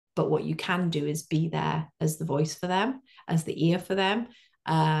But what you can do is be there as the voice for them, as the ear for them,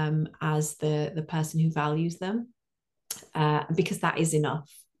 as the person who values them, because that is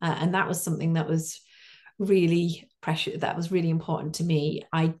enough. And that was something that was really precious, that was really important to me.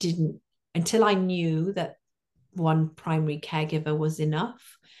 I didn't, until I knew that one primary caregiver was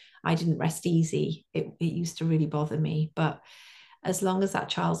enough, I didn't rest easy. It used to really bother me. But as long as that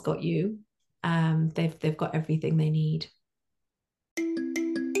child's got you, they've got everything they need.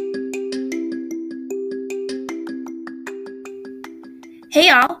 Hey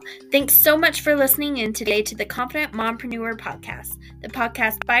y'all, thanks so much for listening in today to the Confident Mompreneur podcast, the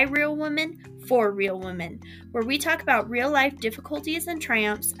podcast by real women for real women, where we talk about real life difficulties and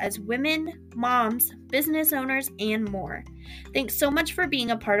triumphs as women, moms, business owners, and more. Thanks so much for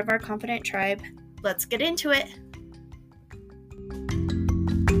being a part of our Confident tribe. Let's get into it.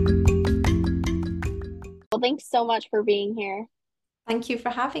 Well, thanks so much for being here. Thank you for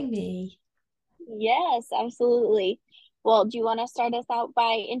having me. Yes, absolutely. Well, do you want to start us out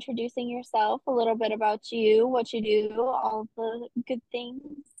by introducing yourself, a little bit about you, what you do, all the good things?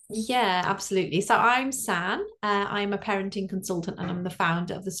 Yeah, absolutely. So I'm San. I'm a parenting consultant and I'm the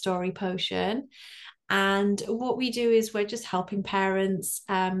founder of the Story Potion. And what we do is we're just helping parents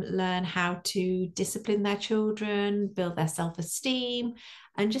learn how to discipline their children, build their self-esteem,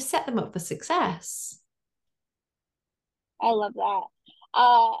 and just set them up for success. I love that.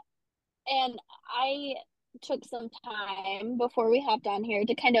 Uh, and I took some time before we hopped on here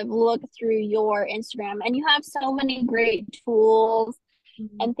to kind of look through your Instagram, and you have so many great tools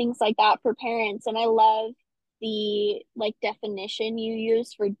and things like that for parents. And I love the like definition you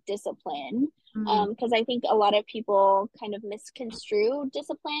use for discipline. Because I think a lot of people kind of misconstrue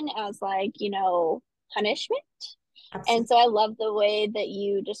discipline as like, punishment. And Absolutely. so I love the way that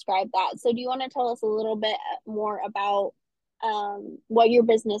you describe that. So do you want to tell us a little bit more about what your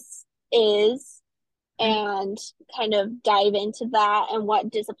business is and kind of dive into that and what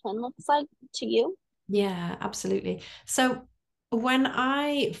discipline looks like to you? Yeah, absolutely. So when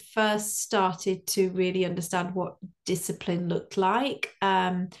I first started to really understand what discipline looked like,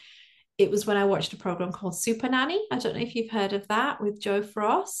 it was when I watched a program called Super Nanny. I don't know if you've heard of that with Joe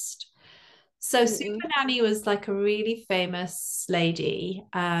Frost. So Mm-mm. Super Nanny was like a really famous lady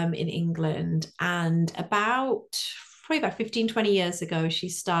in England, and probably about 15, 20 years ago, she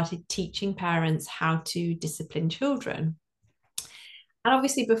started teaching parents how to discipline children. And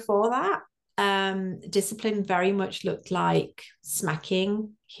obviously before that, discipline very much looked like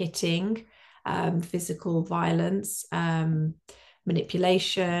smacking, hitting, physical violence,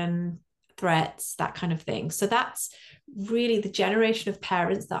 manipulation, threats, that kind of thing. So that's really the generation of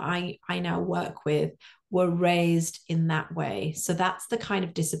parents that I now work with were raised in that way. So that's the kind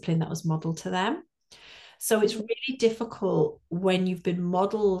of discipline that was modeled to them. So it's Mm-hmm. really difficult when you've been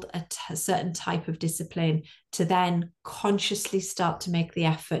modeled a certain type of discipline to then consciously start to make the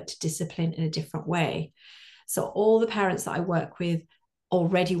effort to discipline in a different way. So all the parents that I work with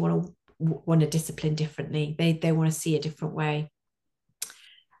already want to discipline differently. They want to see a different way.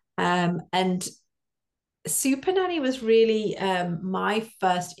 And Super Nanny was really my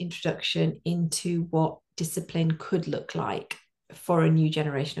first introduction into what discipline could look like for a new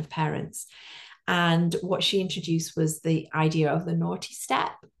generation of parents. And what she introduced was the idea of the naughty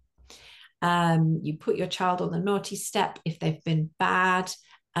step. You put your child on the naughty step if they've been bad,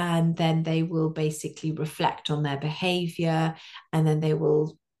 and then they will basically reflect on their behavior, and then they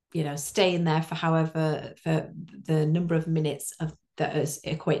will, stay in there for the number of minutes of that is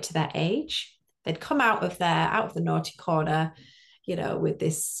equate to their age. They'd come out of the naughty corner, with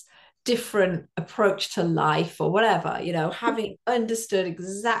this different approach to life or whatever, having understood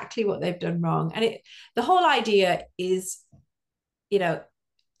exactly what they've done wrong. And the whole idea is, you know,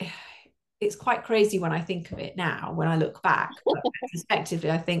 it's quite crazy when I think of it now, when I look back, but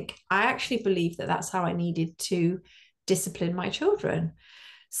retrospectively, I think I actually believe that that's how I needed to discipline my children.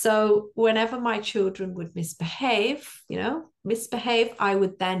 So whenever my children would misbehave, I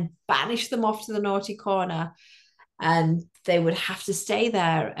would then banish them off to the naughty corner, and they would have to stay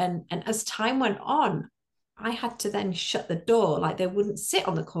there. And as time went on, I had to then shut the door. Like they wouldn't sit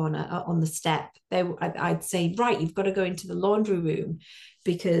on the corner on the step. I'd say, right, you've got to go into the laundry room,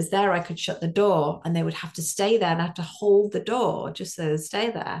 because there I could shut the door, and they would have to stay there, and I had to hold the door just so they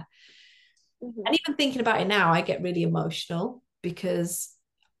stay there. Mm-hmm. And even thinking about it now, I get really emotional because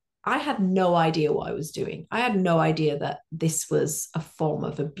I had no idea what I was doing. I had no idea that this was a form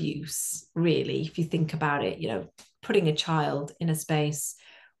of abuse, really, if you think about it, putting a child in a space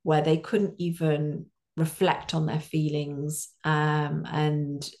where they couldn't even reflect on their feelings,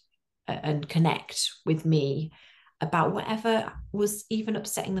 and connect with me. about whatever was even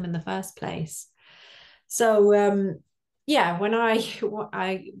upsetting them in the first place. So yeah, when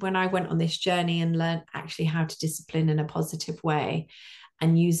I went on this journey and learned actually how to discipline in a positive way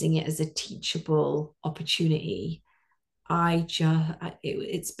and using it as a teachable opportunity,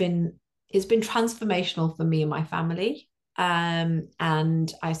 it's been transformational for me and my family.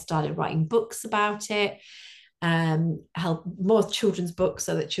 And I started writing books about it, help more children's books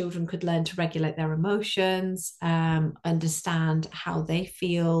so that children could learn to regulate their emotions, understand how they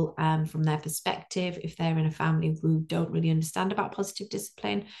feel from their perspective if they're in a family who don't really understand about positive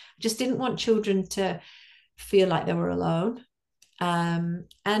discipline. I just didn't want children to feel like they were alone. And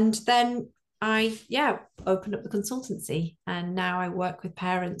then I opened up the consultancy, and now I work with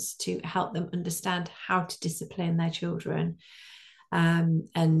parents to help them understand how to discipline their children,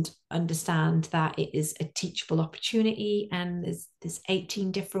 and understand that it is a teachable opportunity, and there's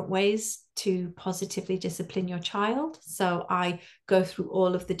 18 different ways to positively discipline your child. So I go through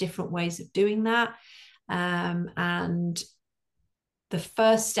all of the different ways of doing that, and the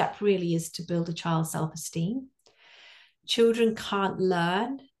first step really is to build a child's self-esteem. Children can't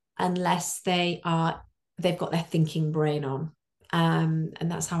learn unless they've got their thinking brain on, and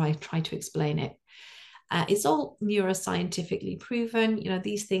that's how I try to explain it. It's all neuroscientifically proven.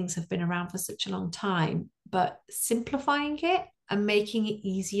 These things have been around for such a long time, but simplifying it and making it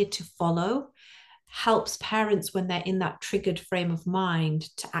easier to follow helps parents when they're in that triggered frame of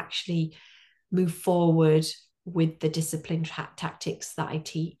mind to actually move forward with the discipline tactics that I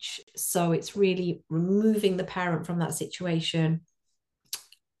teach. So it's really removing the parent from that situation,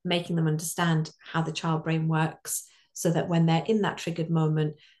 making them understand how the child brain works, so that when they're in that triggered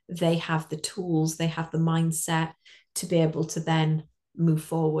moment, they have the tools, they have the mindset to be able to then move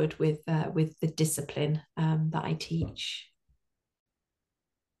forward with the discipline that I teach.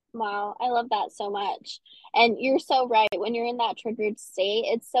 Wow, I love that so much. And you're so right. When you're in that triggered state,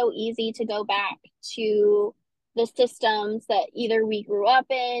 it's so easy to go back to the systems that either we grew up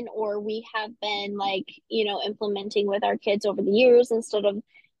in or we have been implementing with our kids over the years, instead of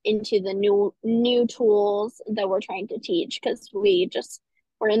into the new tools that we're trying to teach, because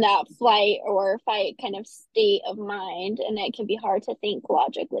we're in that flight or fight kind of state of mind, and it can be hard to think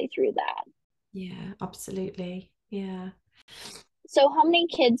logically through that. Yeah, absolutely. Yeah. So how many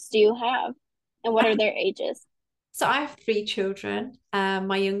kids do you have, and what are their ages? So I have 3 children.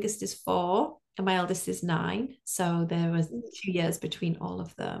 My youngest is 4 and my eldest is 9. So there was 2 years between all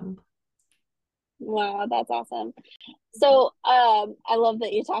of them. Wow, that's awesome. So, I love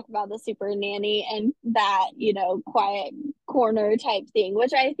that you talk about the super nanny and that, quiet corner type thing,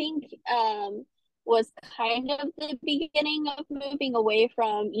 which I think was kind of the beginning of moving away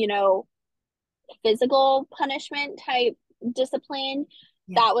from, physical punishment type discipline.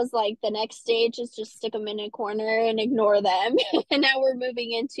 Yeah. That was like the next stage, is just stick them in a corner and ignore them. And now we're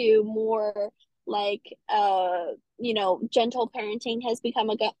moving into more like gentle parenting has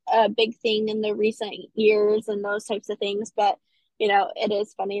become a big thing in the recent years and those types of things. But it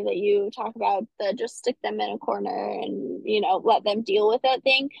is funny that you talk about the just stick them in a corner and let them deal with that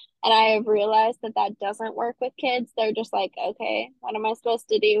thing. And I have realized that that doesn't work with kids. They're just like, okay, what am I supposed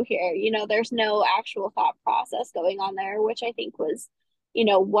to do here? There's no actual thought process going on there, which I think was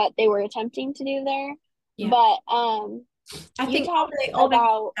what they were attempting to do there. Yeah. But I you think talked all they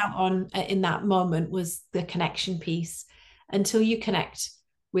about out on in that moment was the connection piece. Until you connect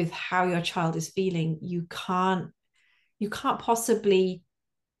with how your child is feeling, you can't possibly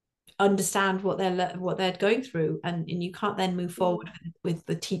understand what they're going through, and you can't then move forward with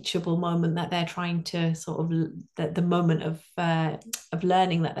the teachable moment that they're trying to sort of the moment of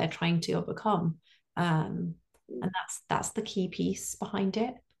learning that they're trying to overcome. And that's the key piece behind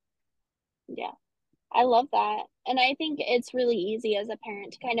it. Yeah, I love that. And I think it's really easy as a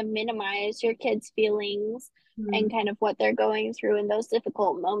parent to kind of minimize your kids' feelings and kind of what they're going through in those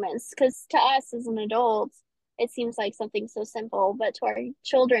difficult moments. Because to us as an adult, it seems like something so simple, but to our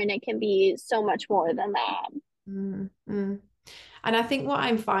children, it can be so much more than that. Mm-hmm. And I think what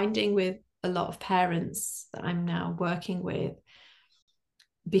I'm finding with a lot of parents that I'm now working with,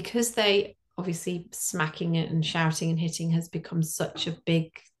 because they obviously smacking it and shouting and hitting has become such a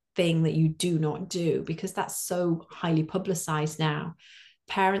big thing that you do not do, because that's so highly publicized now.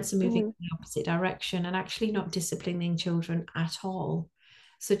 Parents are moving in the opposite direction and actually not disciplining children at all.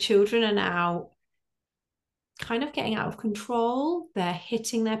 So children are now kind of getting out of control. They're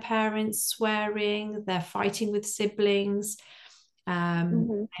hitting their parents, swearing, they're fighting with siblings. They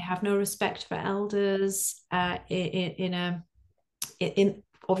have no respect for elders. In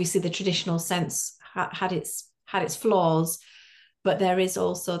obviously the traditional sense had its flaws, But there is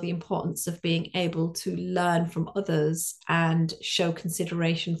also the importance of being able to learn from others and show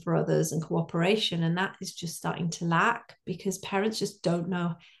consideration for others and cooperation. And that is just starting to lack because parents just don't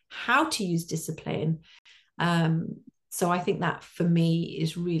know how to use discipline. So I think that for me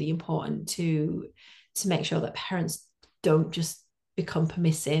is really important to make sure that parents don't just become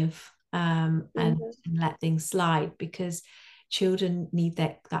permissive and let things slide, because children need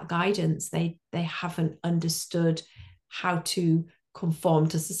that guidance. They haven't understood how to conform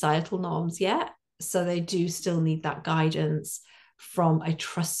to societal norms yet, so they do still need that guidance from a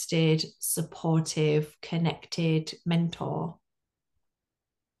trusted, supportive, connected mentor.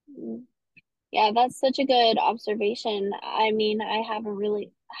 Yeah, that's such a good observation. I mean, I hadn't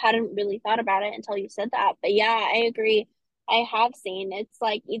really thought about it until you said that. But yeah, I agree. I have seen it's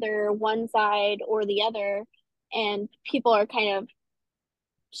like either one side or the other, and people are kind of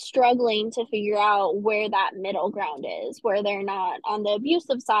struggling to figure out where that middle ground is, where they're not on the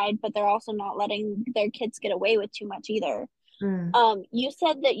abusive side, but they're also not letting their kids get away with too much either. You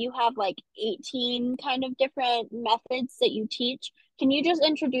said that you have like 18 kind of different methods that you teach. Can you just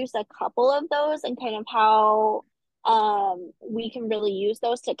introduce a couple of those and kind of how we can really use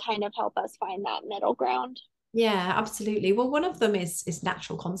those to kind of help us find that middle ground? Yeah, absolutely. Well, one of them is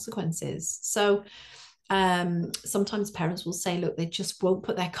natural consequences. So sometimes parents will say, look, they just won't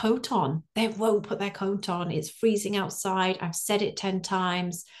put their coat on. They won't put their coat on. It's freezing outside. I've said it 10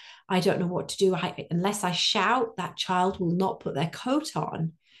 times. I don't know what to do. Unless I shout, that child will not put their coat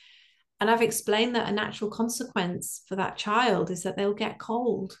on. And I've explained that a natural consequence for that child is that they'll get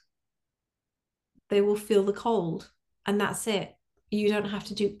cold. They will feel the cold, and that's it. You don't have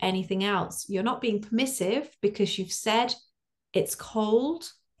to do anything else. You're not being permissive because you've said it's cold.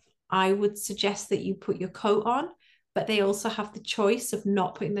 I would suggest that you put your coat on, but they also have the choice of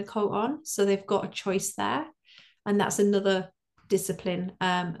not putting the coat on. So they've got a choice there. And that's another discipline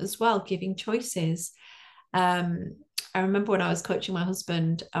as well, giving choices. I remember when I was coaching my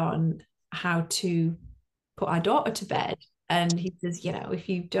husband on how to put our daughter to bed, and he says, if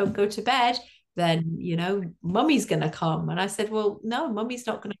you don't go to bed, then mummy's gonna come. And I said, well, no, mummy's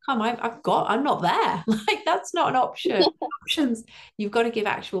not gonna come. I'm not there. Like, that's not an option. Options, you've got to give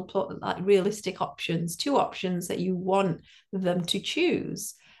actual like realistic options, two options that you want them to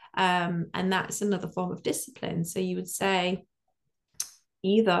choose. And that's another form of discipline. So you would say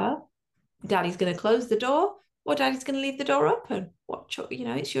either daddy's going to close the door or daddy's going to leave the door open.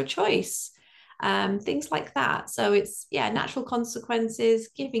 It's your choice. Things like that. So it's natural consequences,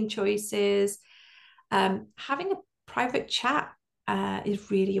 giving choices, having a private chat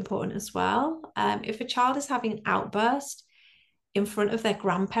is really important as well. If a child is having an outburst in front of their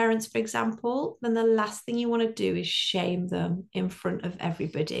grandparents, for example, then the last thing you want to do is shame them in front of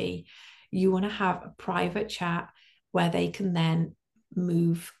everybody. You want to have a private chat where they can then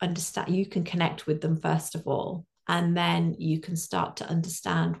understand, you can connect with them first of all, and then you can start to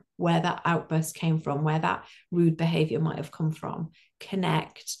understand where that outburst came from, where that rude behavior might have come from,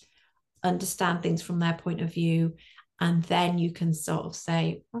 connect, understand things from their point of view, and then you can sort of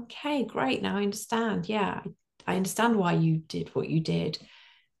say, okay, great, now I understand. Yeah, I understand why you did what you did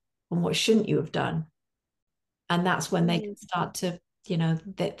and what shouldn't you have done. And that's when they can start to,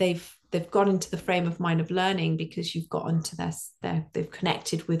 that they've got into the frame of mind of learning, because you've got onto they've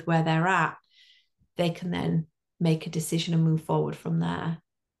connected with where they're at. They can then make a decision and move forward from there.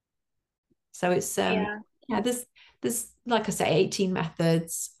 So it's there's like I say, 18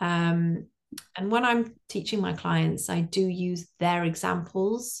 methods. And when I'm teaching my clients, I do use their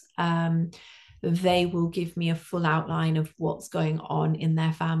examples. They will give me a full outline of what's going on in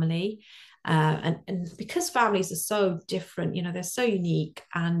their family. And because families are so different, they're so unique,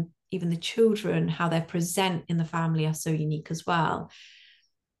 and even the children, how they present in the family, are so unique as well.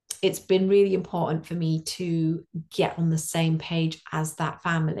 It's been really important for me to get on the same page as that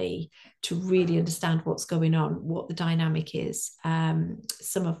family, to really understand what's going on, what the dynamic is.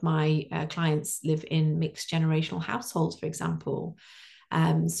 Some of my clients live in mixed generational households, for example.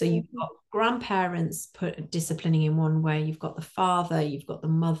 So you've got grandparents disciplining in one way, you've got the father, you've got the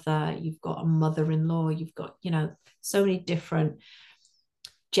mother, you've got a mother-in-law, you've got, so many different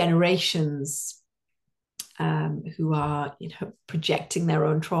generations who are, projecting their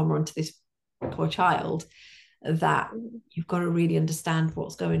own trauma onto this poor child, that you've got to really understand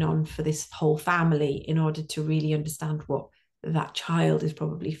what's going on for this whole family in order to really understand what that child is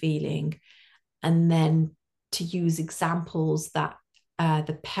probably feeling. And then to use examples that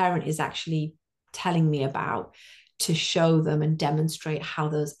the parent is actually telling me about, to show them and demonstrate how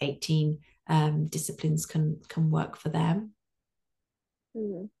those 18 disciplines can work for them.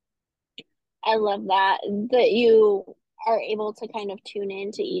 I love that you are able to kind of tune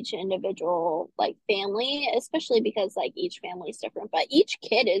into each individual like family, especially because like each family is different, but each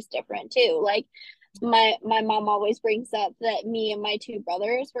kid is different too. Like my mom always brings up that me and my two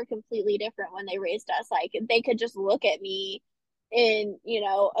brothers were completely different when they raised us. Like they could just look at me in, you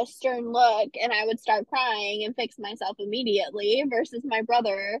know, a stern look and I would start crying and fix myself immediately versus my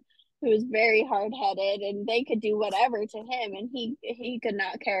brother who's very hard-headed and they could do whatever to him and he could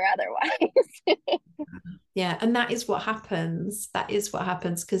not care otherwise. Yeah, and that is what happens. That is what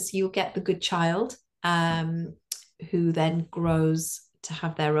happens because you'll get the good child who then grows to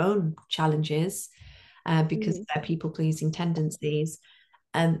have their own challenges because of their people pleasing tendencies.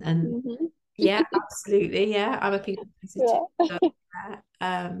 And Mm-hmm. yeah, absolutely. Yeah, I'm a people pleaser too. Yeah.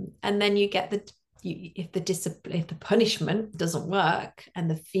 So, and then you get if the discipline, if the punishment doesn't work and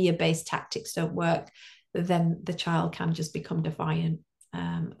the fear-based tactics don't work, then the child can just become defiant.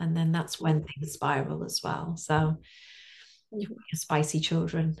 And then that's when things spiral as well. So you've got your spicy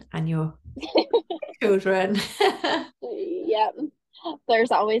children and your children. Yep.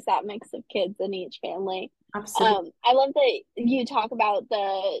 There's always that mix of kids in each family. Absolutely. I love that you talk about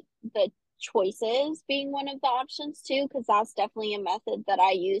the choices being one of the options too, because that's definitely a method that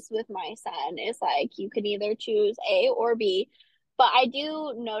I use with my son. Is like you can either choose A or B. But I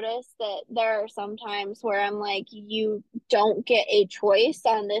do notice that there are some times where I'm like, you don't get a choice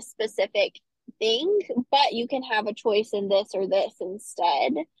on this specific thing, but you can have a choice in this or this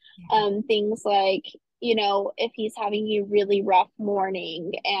instead. Yeah. Things like, you know, if he's having a really rough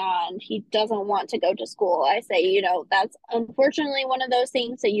morning and he doesn't want to go to school, I say, you know, that's unfortunately one of those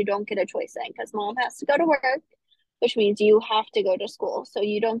things that you don't get a choice in because mom has to go to work, which means you have to go to school. So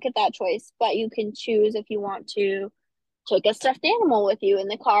you don't get that choice, but you can choose if you want to take a stuffed animal with you in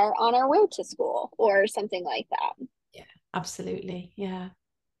the car on our way to school or something like that. Yeah, absolutely. Yeah.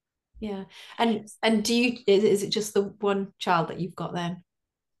 Yeah. And do you is it just the one child that you've got then?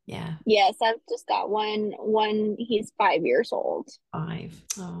 Yeah. Yes, I've just got one, he's 5 years old. 5.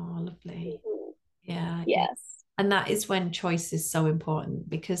 Oh, lovely. Mhm. Yeah, yeah. Yes. And that is when choice is so important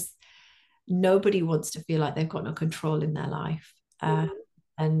because nobody wants to feel like they've got no control in their life. Mhm.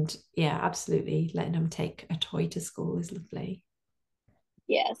 And yeah, absolutely. Letting them take a toy to school is lovely.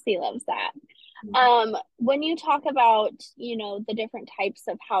 Yes, he loves that. Yeah. When you talk about, you know, the different types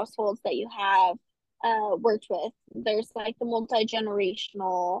of households that you have worked with, there's like the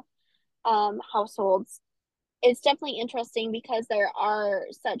multi-generational households. It's definitely interesting because there are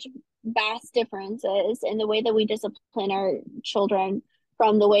such vast differences in the way that we discipline our children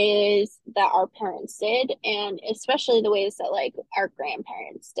from the ways that our parents did, and especially the ways that like our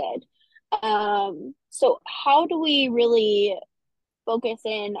grandparents did. So how do we really focus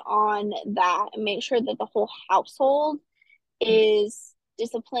in on that and make sure that the whole household is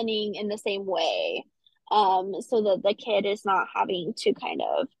disciplining in the same way, so that the kid is not having to kind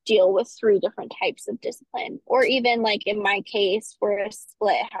of deal with three different types of discipline. Or even like in my case, we're a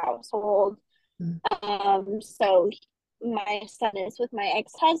split household. Mm. So my son is with my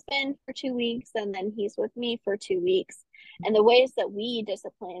ex-husband for 2 weeks and then he's with me for 2 weeks. And the ways that we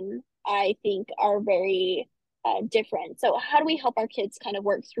discipline, I think, are very different. So how do we help our kids kind of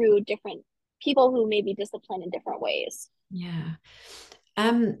work through different people who maybe discipline in different ways? Yeah.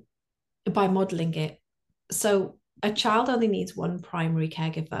 Um, by modeling it. So a child only needs one primary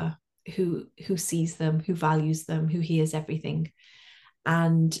caregiver who sees them, who values them, who hears everything.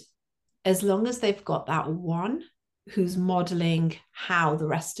 And as long as they've got that one who's modeling how the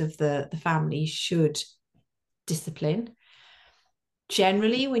rest of the family should discipline,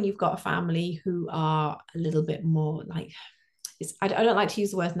 generally when you've got a family who are a little bit more like I don't like to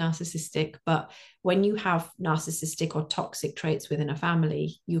use the word narcissistic, but when you have narcissistic or toxic traits within a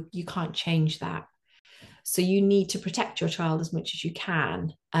family, you can't change that. So you need to protect your child as much as you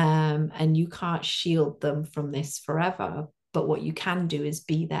can, and you can't shield them from this forever. But what you can do is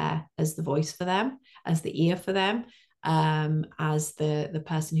be there as the voice for them, as the ear for them, as the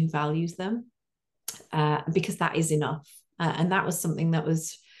person who values them, because that is enough. And that was something that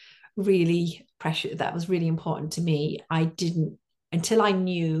was really precious. That was really important to me. I didn't until I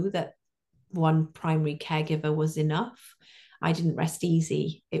knew that one primary caregiver was enough. I didn't rest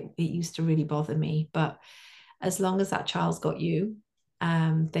easy. It used to really bother me, but as long as that child's got you,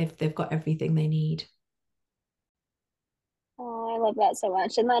 they've got everything they need. Oh, I love that so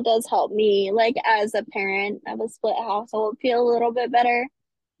much. And that does help me, like as a parent of a split household, feel a little bit better.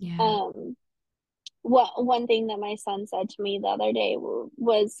 Yeah. Um, what one thing that my son said to me the other day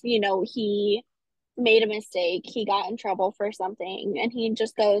was, you know, he made a mistake, he got in trouble for something, and he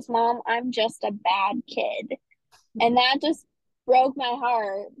just goes, "Mom, I'm just a bad kid." And that just broke my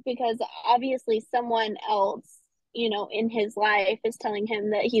heart because obviously someone else in his life is telling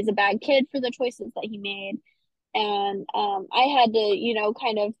him that he's a bad kid for the choices that he made. And I had to,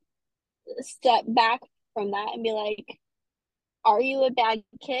 kind of step back from that and be like, are you a bad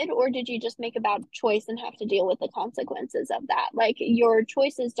kid, or did you just make a bad choice and have to deal with the consequences of that? Like, bad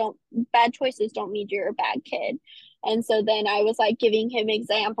choices don't mean you're a bad kid. And so then I was like giving him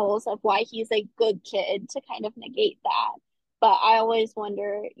examples of why he's a good kid to kind of negate that. But I always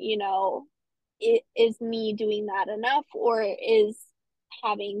wonder, is me doing that enough, or is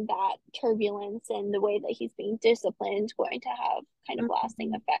having that turbulence and the way that he's being disciplined going to have kind of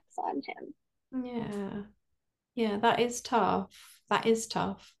lasting effects on him? Yeah. Yeah, that is tough. That is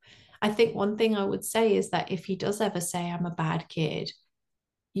tough. I think one thing I would say is that if he does ever say I'm a bad kid,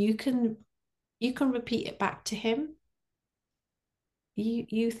 you can repeat it back to him.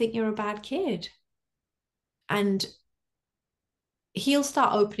 You think you're a bad kid. And he'll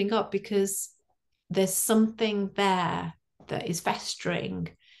start opening up because there's something there that is festering,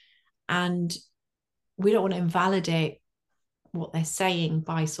 and we don't want to invalidate what they're saying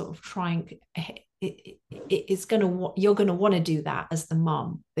by sort of trying. You're going to want to do that as the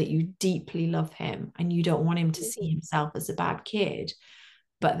mom, that you deeply love him and you don't want him to see himself as a bad kid,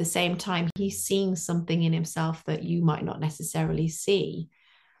 but at the same time he's seeing something in himself that you might not necessarily see.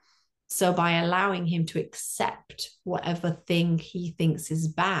 So by allowing him to accept whatever thing he thinks is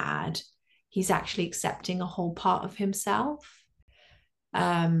bad, he's actually accepting a whole part of himself.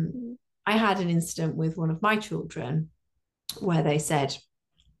 I had an incident with one of my children where they said,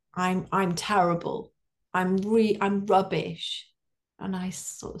 I'm terrible. I'm rubbish. And I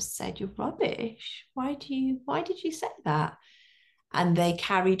sort of said, you're rubbish. Why did you say that? And they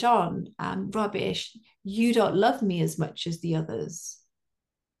carried on, rubbish. You don't love me as much as the others.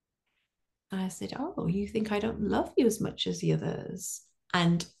 And I said, oh, you think I don't love you as much as the others?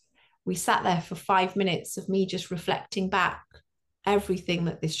 And we sat there for 5 minutes of me just reflecting back everything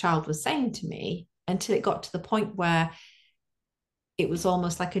that this child was saying to me, until it got to the point where it was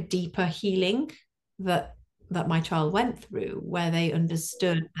almost like a deeper healing that my child went through, where they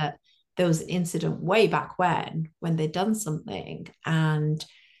understood that there was an incident way back when they'd done something, and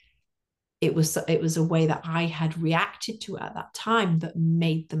it was a way that I had reacted to at that time that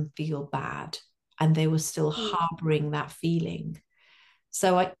made them feel bad, and they were still harboring that feeling.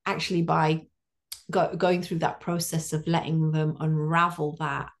 So I actually, by going through that process of letting them unravel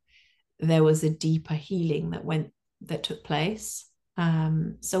that, there was a deeper healing that took place.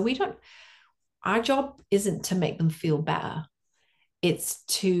 So our job isn't to make them feel better. It's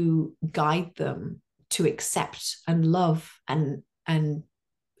to guide them to accept and love and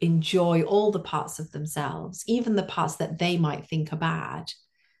enjoy all the parts of themselves, even the parts that they might think are bad.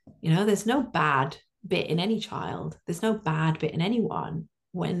 There's no bad bit in any child. There's no bad bit in anyone.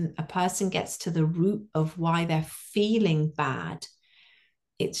 When a person gets to the root of why they're feeling bad,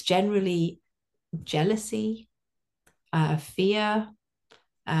 it's generally jealousy, fear,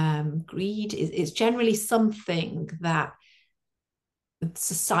 greed. It's generally something that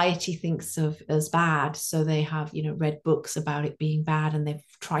society thinks of as bad. So they have, read books about it being bad, and they've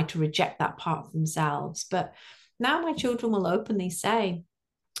tried to reject that part of themselves. But now my children will openly say,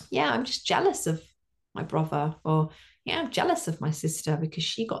 yeah, I'm just jealous of my brother, or yeah, I'm jealous of my sister because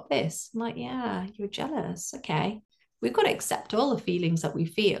she got this. I'm like, yeah, you're jealous. Okay. We've got to accept all the feelings that we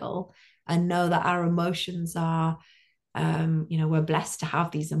feel and know that our emotions are, we're blessed to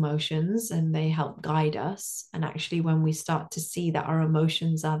have these emotions and they help guide us. And actually, when we start to see that our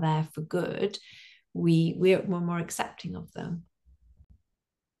emotions are there for good, we're more accepting of them.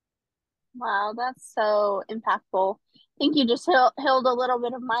 Wow, that's so impactful. I think you just healed a little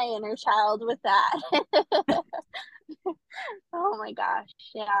bit of my inner child with that. Oh my gosh.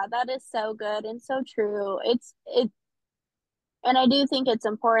 Yeah, that is so good and so true. And I do think it's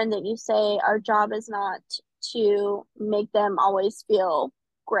important that you say our job is not to make them always feel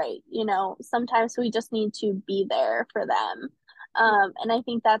great. Sometimes we just need to be there for them. And I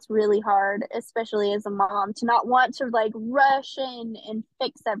think that's really hard, especially as a mom, to not want to like rush in and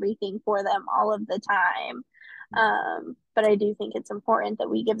fix everything for them all of the time. But I do think it's important that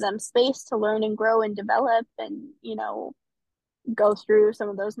we give them space to learn and grow and develop and, go through some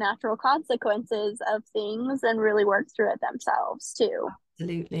of those natural consequences of things and really work through it themselves too.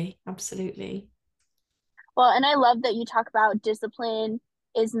 Absolutely. Well, and I love that you talk about discipline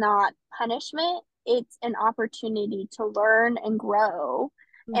is not punishment, it's an opportunity to learn and grow.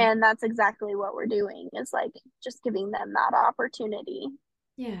 And that's exactly what we're doing, is like just giving them that opportunity.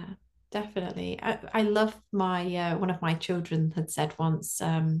 Yeah, definitely. I love my one of my children had said once,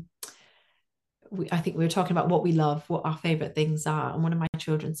 I think we were talking about what we love, what our favorite things are. And one of my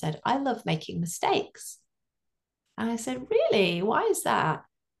children said, I love making mistakes. And I said, really? Why is that?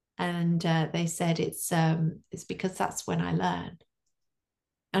 And they said it's because that's when I learn.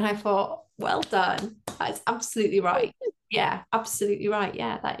 And I thought, well done. That's absolutely right. Yeah, absolutely right.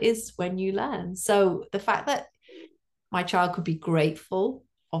 Yeah, that is when you learn. So the fact that my child could be grateful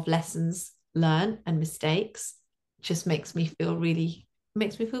of lessons learned and mistakes just makes me feel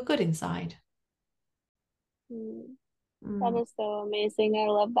good inside. Mm, that Mm, is so amazing. I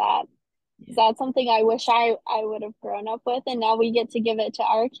love that. yeah. That's something I wish I would have grown up with, and now we get to give it to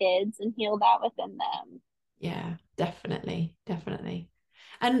our kids and heal that within them. Yeah, definitely, definitely.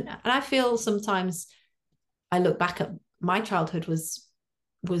 And I feel sometimes I look back at my childhood was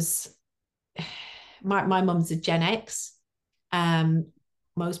my mum's a Gen X. Um,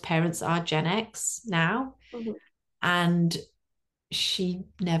 most parents are Gen X now, Mhm. and she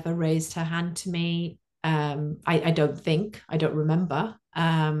never raised her hand to me. I don't think, I don't remember.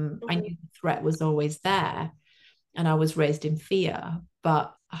 I Mhm. knew the threat was always there, and I was raised in fear,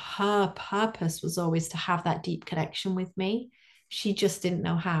 but her purpose was always to have that deep connection with me. She just didn't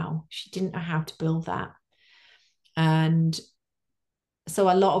know how. She didn't know how to build that. And so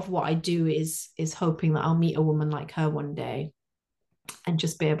a lot of what I do is hoping that I'll meet a woman like her one day and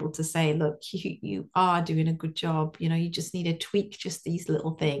just be able to say, look, you are doing a good job. You know, you just need to tweak just these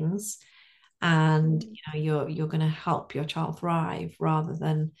little things, and Mhm. you're going to help your child thrive rather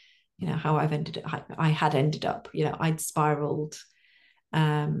than how I had ended up. I'd spiraled,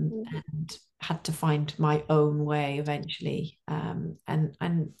 Mhm. and had to find my own way eventually. And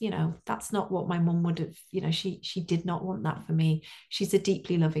that's not what my mum would have. She did not want that for me. She's a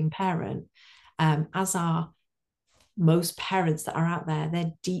deeply loving parent, as are most parents that are out there.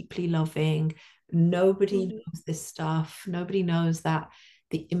 They're deeply loving. Nobody Mhm. knows this stuff. Nobody knows that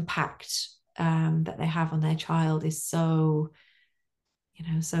the impact that they have on their child is so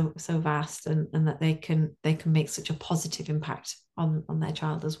vast, and that they can make such a positive impact on their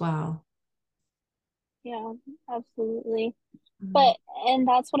child as well. Yeah, absolutely. Mm. But and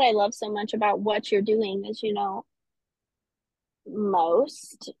that's what I love so much about what you're doing is,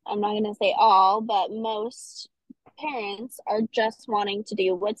 most, I'm not going to say all, but most parents are just wanting to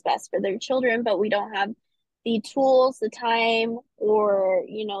do what's best for their children, but we don't have the tools, the time, or,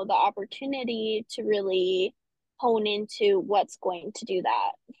 the opportunity to really hone into what's going to do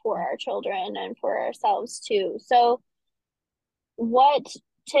that for our children and for ourselves too. So, what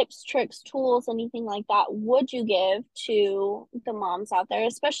tips, tricks, tools, anything like that would you give to the moms out there,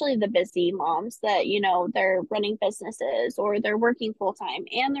 especially the busy moms that, they're running businesses or they're working full time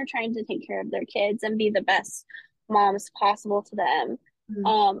and they're trying to take care of their kids and be the best moms possible to them?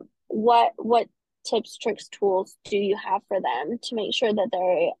 Mm. What tips, tricks, tools do you have for them to make sure that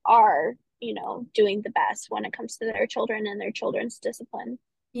they are, doing the best when it comes to their children and their children's discipline?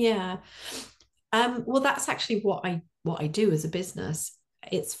 Yeah. Well, that's actually what I do as a business.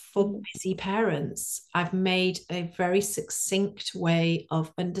 It's for Mm-hmm. busy parents. I've made a very succinct way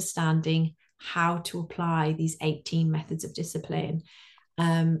of understanding how to apply these 18 methods of discipline.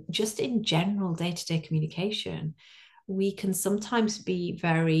 Just in general day-to-day communication, we can sometimes be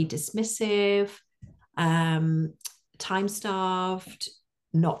very dismissive, um, time starved,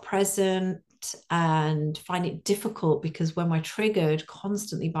 not present, and find it difficult because when we're triggered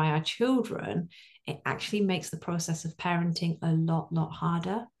constantly by our children, it actually makes the process of parenting a lot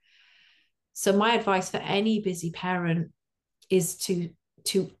harder. So my advice for any busy parent is to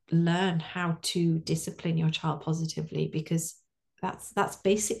learn how to discipline your child positively, because that's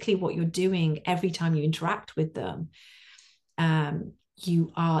basically what you're doing every time you interact with them.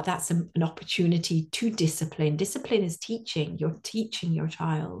 That's an opportunity to discipline is teaching. You're teaching your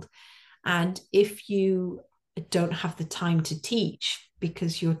child, and if you don't have the time to teach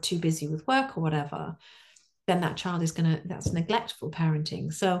because you're too busy with work or whatever, then that's neglectful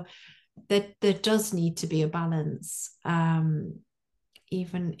parenting. So there does need to be a balance.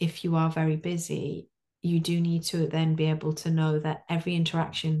 Even if you are very busy, you do need to then be able to know that every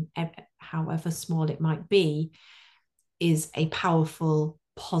interaction, however small it might be, is a powerful,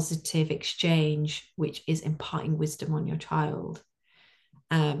 positive exchange, which is imparting wisdom on your child.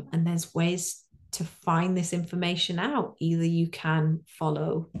 And there's ways to find this information out. Either you can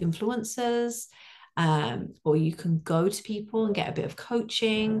follow influencers, or you can go to people and get a bit of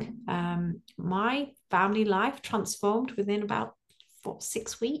coaching. My family life transformed within about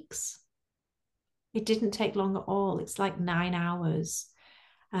 6 weeks. It didn't take long at all. It's like 9 hours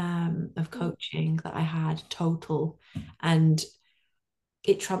of coaching that I had total. And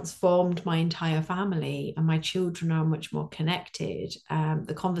it transformed my entire family, and my children are much more connected.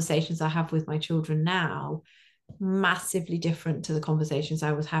 The conversations I have with my children now, massively different to the conversations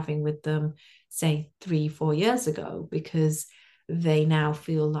I was having with them say 3-4 years ago, because they now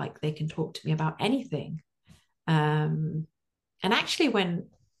feel like they can talk to me about anything. And actually, when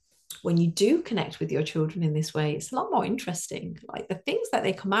you do connect with your children in this way, it's a lot more interesting. Like the things that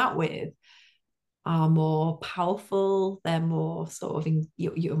they come out with are more powerful. They're more sort of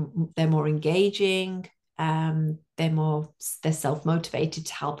they're more engaging. They're self-motivated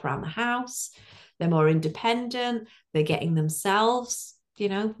to help around the house. They're more independent. They're getting themselves,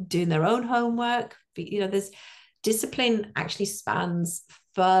 doing their own homework. There's discipline actually spans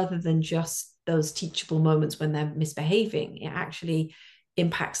further than just those teachable moments when they're misbehaving. It actually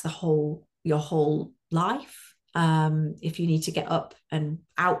impacts your whole life. If you need to get up and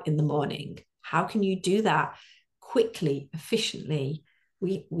out in the morning, how can you do that quickly, efficiently?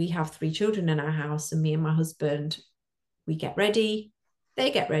 We have 3 children in our house, and me and my husband, we get ready,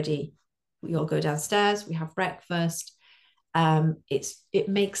 they get ready, we all go downstairs, we have breakfast. It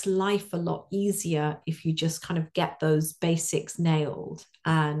makes life a lot easier if you just kind of get those basics nailed,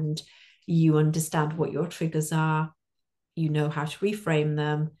 and you understand what your triggers are, you know how to reframe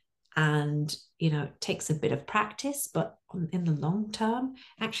them, and it takes a bit of practice, but in the long term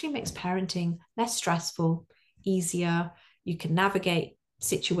actually makes parenting less stressful, easier. You can navigate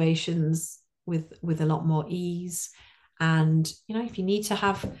situations with a lot more ease. And if you need to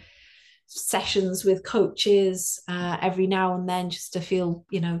have sessions with coaches every now and then, just to feel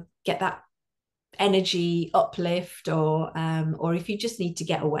get that energy uplift, or if you just need to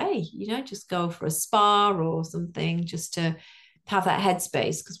get away, just go for a spa or something, just to have that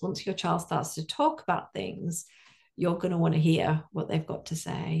headspace, because once your child starts to talk about things, you're going to want to hear what they've got to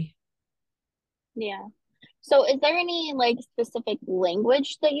say. Yeah. So is there any like specific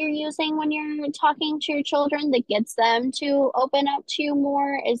language that you're using when you're talking to your children that gets them to open up to you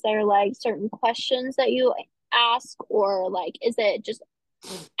more? Is there like certain questions that you ask, or like is it just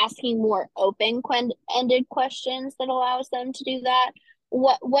asking more open-ended questions that allows them to do that?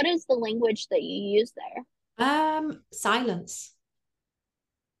 What is the language that you use there? Silence.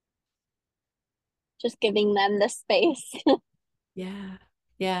 Just giving them the space. Yeah.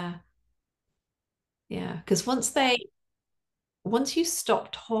 Because once you stop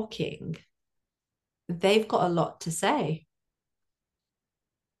talking, they've got a lot to say.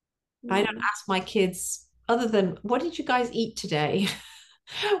 I don't ask my kids, other than, what did you guys eat today?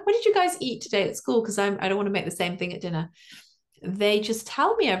 What did you guys eat today at school? Because I don't want to make the same thing at dinner. They just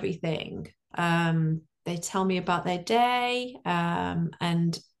tell me everything. They tell me about their day.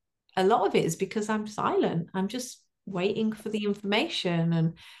 And a lot of it is because I'm silent. I'm just waiting for the information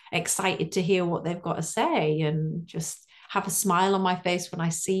and excited to hear what they've got to say, and just have a smile on my face when I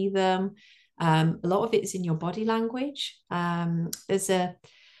see them. A lot of it is in your body language. There's a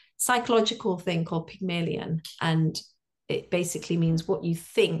psychological thing called Pygmalion, and it basically means what you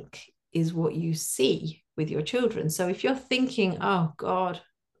think is what you see with your children. So if you're thinking, oh God,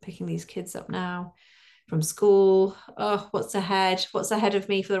 picking these kids up now from school, oh, what's ahead of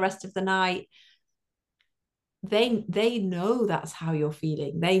me for the rest of the night, they know that's how you're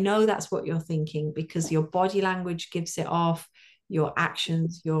feeling. They know that's what you're thinking, because your body language gives it off, your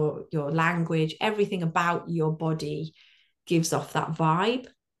actions, your language, everything about your body gives off that vibe.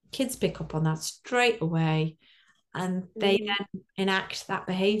 Kids pick up on that straight away, and they then enact that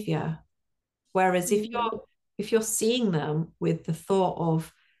behavior. Whereas if you're seeing them with the thought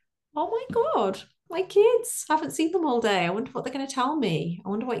of, oh my God, my kids, haven't seen them all day, I wonder what they're going to tell me, I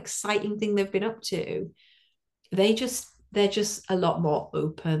wonder what exciting thing they've been up to, they're just a lot more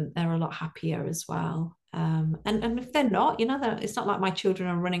open, they're a lot happier as well. And if they're not, it's not like my children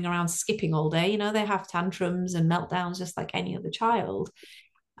are running around skipping all day. They have tantrums and meltdowns just like any other child.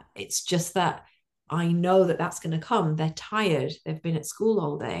 It's just that I know that that's going to come. They're tired, they've been at school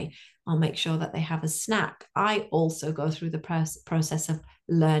all day, I'll make sure that they have a snack. I also go through the process of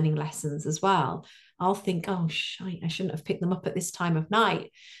learning lessons as well. I'll think, oh shite, I shouldn't have picked them up at this time of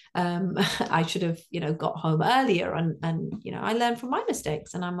night. I should have got home earlier, and I learn from my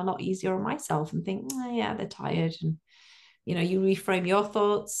mistakes, and I'm a lot easier on myself, and think, oh, yeah, they're tired. And you reframe your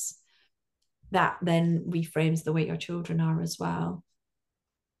thoughts, that then reframes the way your children are as well.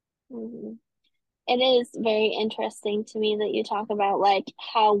 Mm-hmm. It is very interesting to me that you talk about like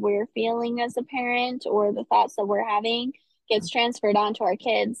how we're feeling as a parent, or the thoughts that we're having gets transferred onto our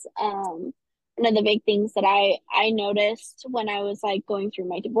kids. One of the big things that I noticed when I was like going through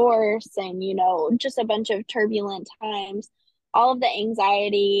my divorce, and just a bunch of turbulent times, all of the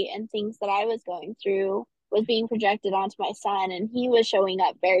anxiety and things that I was going through was being projected onto my son, and he was showing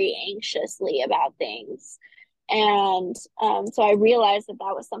up very anxiously about things. And so I realized that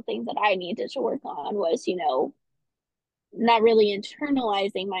was something that I needed to work on, was not really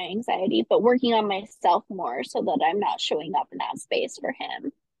internalizing my anxiety, but working on myself more so that I'm not showing up in that space for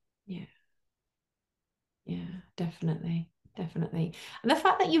him. Yeah. Yeah, definitely. Definitely. And the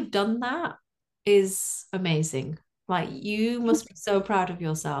fact that you've done that is amazing. Like, you must be so proud of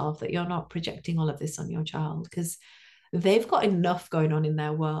yourself that you're not projecting all of this on your child, because they've got enough going on in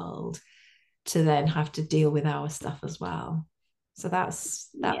their world to then have to deal with our stuff as well. So that's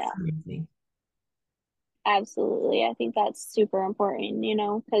Yeah, amazing. absolutely. I think that's super important,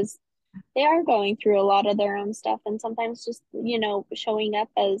 because they are going through a lot of their own stuff. And sometimes just, showing up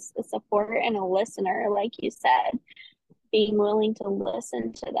as a support and a listener, like you said, being willing to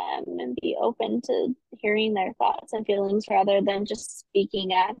listen to them and be open to hearing their thoughts and feelings rather than just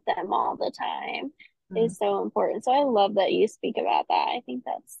speaking at them all the time Mm. is so important. So I love that you speak about that. I think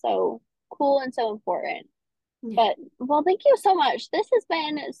that's so cool and so important. Yeah. But well, thank you so much. This has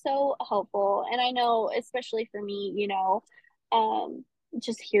been so helpful. And I know, especially for me, um,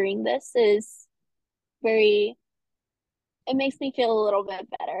 just hearing this is very, it makes me feel a little bit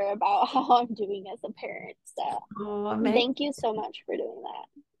better about how I'm doing as a parent. So Oh, amazing. thank you so much for doing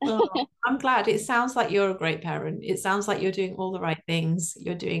Oh, that. I'm glad. It sounds like you're a great parent. It sounds like you're doing all the right things.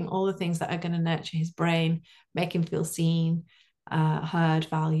 You're doing all the things that are going to nurture his brain, make him feel seen, heard,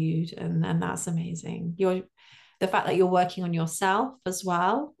 valued, and that's amazing. The fact that you're working on yourself as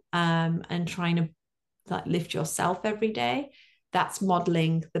well, and trying to like lift yourself every day, that's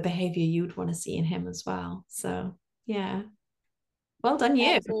modeling the behavior you'd want to see in him as well. So yeah, well done you.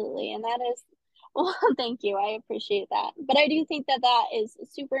 Absolutely. And that is, well, thank you. I appreciate that. But I do think that that is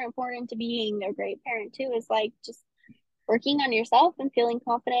super important to being a great parent too, is like just working on yourself and feeling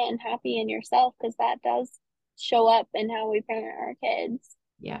confident and happy in yourself, because that does show up in how we parent our kids.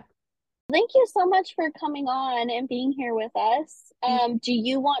 Yeah. Thank you so much for coming on and being here with us. Do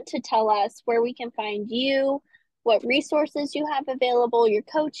you want to tell us where we can find you, what resources you have available, your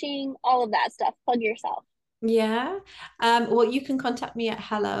coaching, all of that stuff? Plug yourself. Yeah. Well, you can contact me at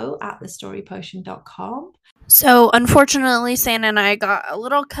hello@thestorypotion.com. So, unfortunately, Santa and I got a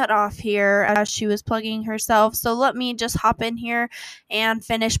little cut off here as she was plugging herself. So, let me just hop in here and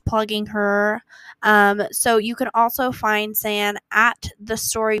finish plugging her. So, you can also find San at The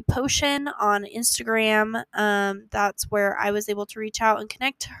Story Potion on Instagram. That's where I was able to reach out and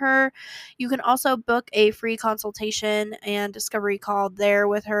connect to her. You can also book a free consultation and discovery call there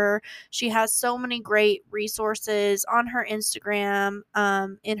with her. She has so many great resources on her Instagram,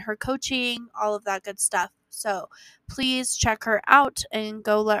 in her coaching, all of that good stuff. So please check her out and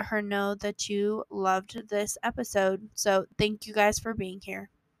go let her know that you loved this episode. So thank you guys for being here.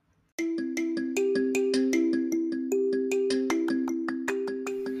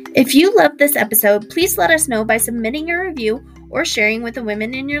 If you loved this episode, please let us know by submitting a review or sharing with the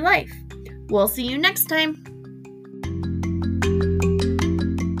women in your life. We'll see you next time.